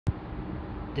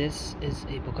This is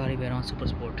a Bugatti Veyron Super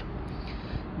Sport.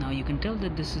 Now you can tell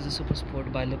that this is a Super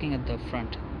Sport by looking at the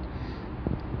front.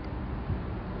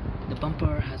 The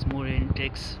bumper has more air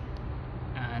intakes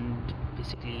and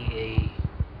basically a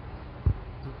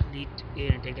complete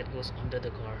air intake that goes under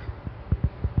the car.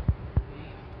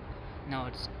 Now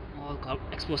it's all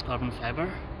exposed carbon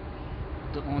fiber.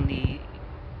 The only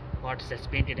parts that's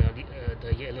painted are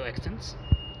the yellow accents,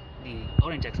 the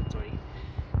orange accents, sorry.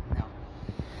 Now,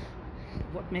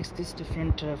 what makes this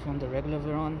different from the regular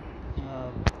Veyron?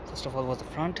 First of all was the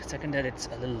front. Second, that it's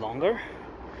a little longer.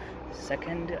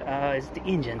 Second is the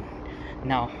engine.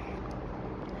 Now,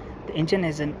 the engine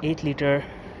is an 8-liter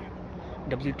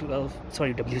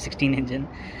W16 engine,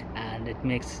 and it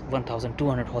makes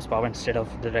 1,200 horsepower instead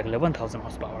of the regular 1,000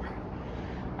 horsepower.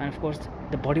 And of course,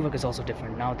 the bodywork is also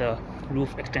different. Now the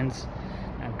roof extends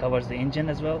and covers the engine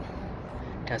as well.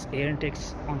 It has air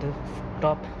intakes on the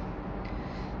top.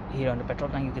 Here on the petrol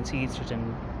tank you can see it's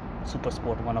written Super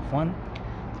Sport 1 of 1.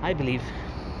 I believe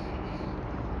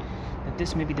that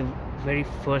this may be the very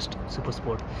first Super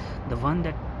Sport, the one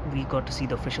that we got to see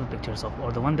the official pictures of,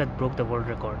 or the one that broke the world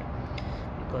record.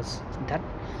 Because that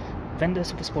when the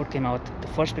Super Sport came out, the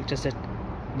first pictures that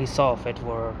we saw of it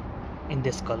were in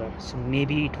this color. So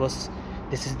maybe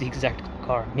this is the exact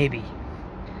car. Maybe.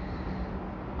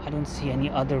 I don't see any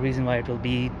other reason why it will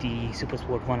be the Super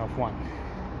Sport 1 of 1.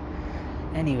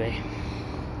 Anyway,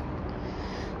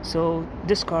 so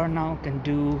this car now can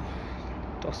do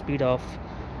top speed of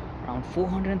around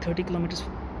 430 kilometers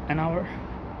an hour.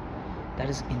 That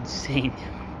is insane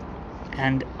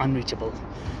and unreachable.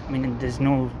 I mean, there's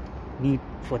no need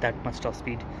for that much top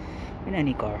speed in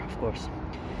any car, of course.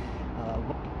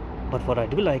 But what I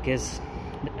do like is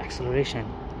the acceleration.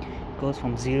 It goes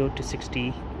from 0 to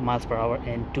 60 miles per hour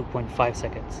in 2.5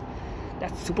 seconds.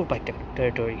 That's super bike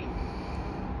territory.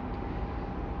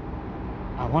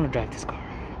 I want to drive this car.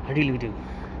 I really do.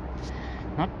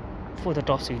 Not for the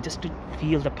top speed, just to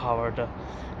feel the power, the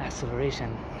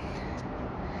acceleration.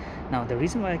 Now, the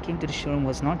reason why I came to the showroom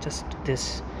was not just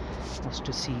this, was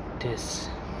to see this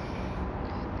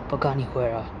Bugatti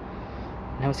Veyron.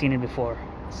 Never seen it before,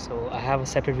 so I have a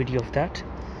separate video of that.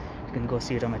 You can go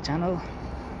see it on my channel.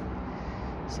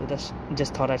 So that's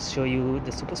just thought I'd show you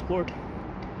the Super Sport.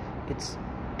 It's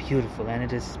beautiful and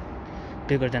it is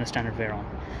bigger than a standard Veyron.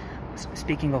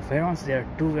 Speaking of Veyrons, there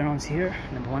are two Veyrons here.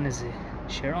 Number one is a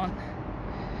Chiron,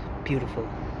 beautiful,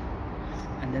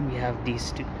 and then we have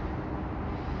these two.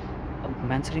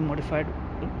 Mansell modified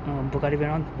Bugatti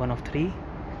Veyron 1 of 3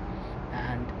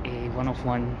 and a 1 of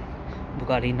 1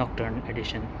 Bugatti Nocturne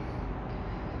edition.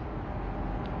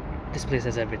 This place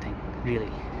has everything,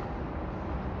 really.